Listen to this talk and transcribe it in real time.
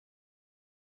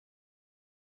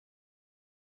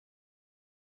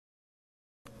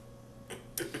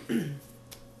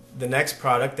The next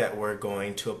product that we're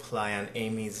going to apply on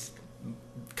Amy's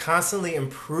constantly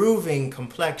improving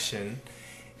complexion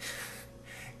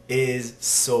is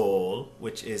Sol,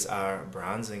 which is our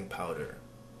bronzing powder.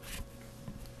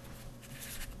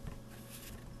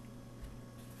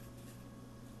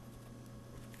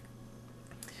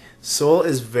 Sol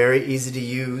is very easy to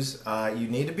use. You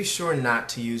need to be sure not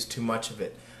to use too much of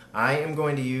it. I am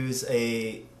going to use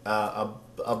a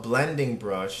blending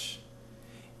brush,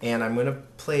 and I'm going to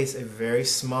place a very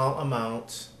small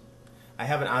amount. I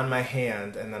have it on my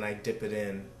hand and then I dip it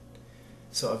in.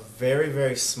 So a very,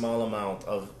 very small amount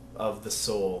of the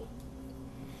Sol.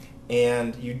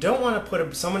 And you don't want to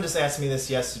put someone just asked me this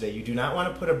yesterday, you do not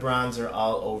want to put a bronzer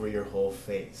all over your whole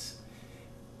face.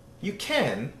 You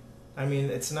can. I mean,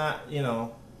 it's not, you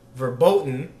know,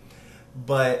 verboten,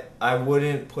 but I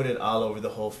wouldn't put it all over the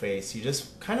whole face. You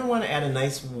just kind of want to add a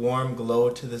nice warm glow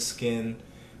to the skin,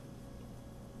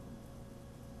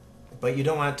 but you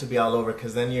don't want it to be all over,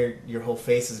 because then your whole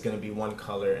face is going to be one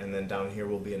color and then down here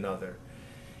will be another.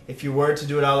 If you were to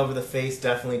do it all over the face,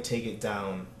 definitely take it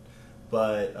down.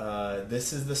 But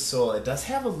this is the Sol. It does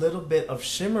have a little bit of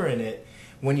shimmer in it.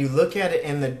 When you look at it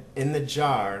in the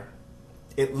jar,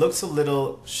 it looks a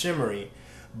little shimmery.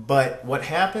 But what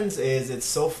happens is it's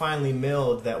so finely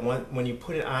milled that when you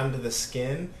put it onto the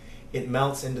skin, it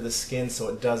melts into the skin, so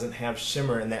it doesn't have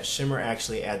shimmer, and that shimmer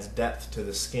actually adds depth to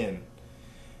the skin.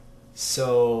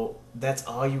 So that's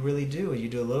all you really do. You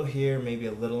do a little here, maybe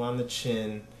a little on the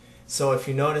chin. So if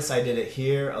you notice, I did it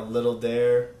here, a little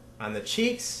there, on the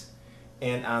cheeks,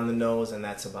 and on the nose, and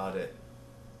that's about it.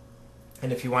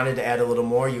 And if you wanted to add a little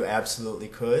more, you absolutely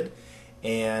could.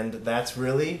 And that's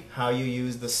really how you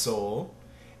use the Sol.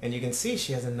 And you can see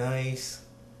she has a nice,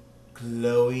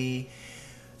 glowy,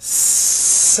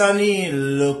 sunny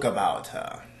look about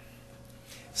her.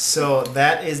 So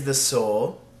that is the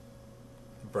Sol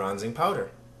bronzing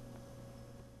powder.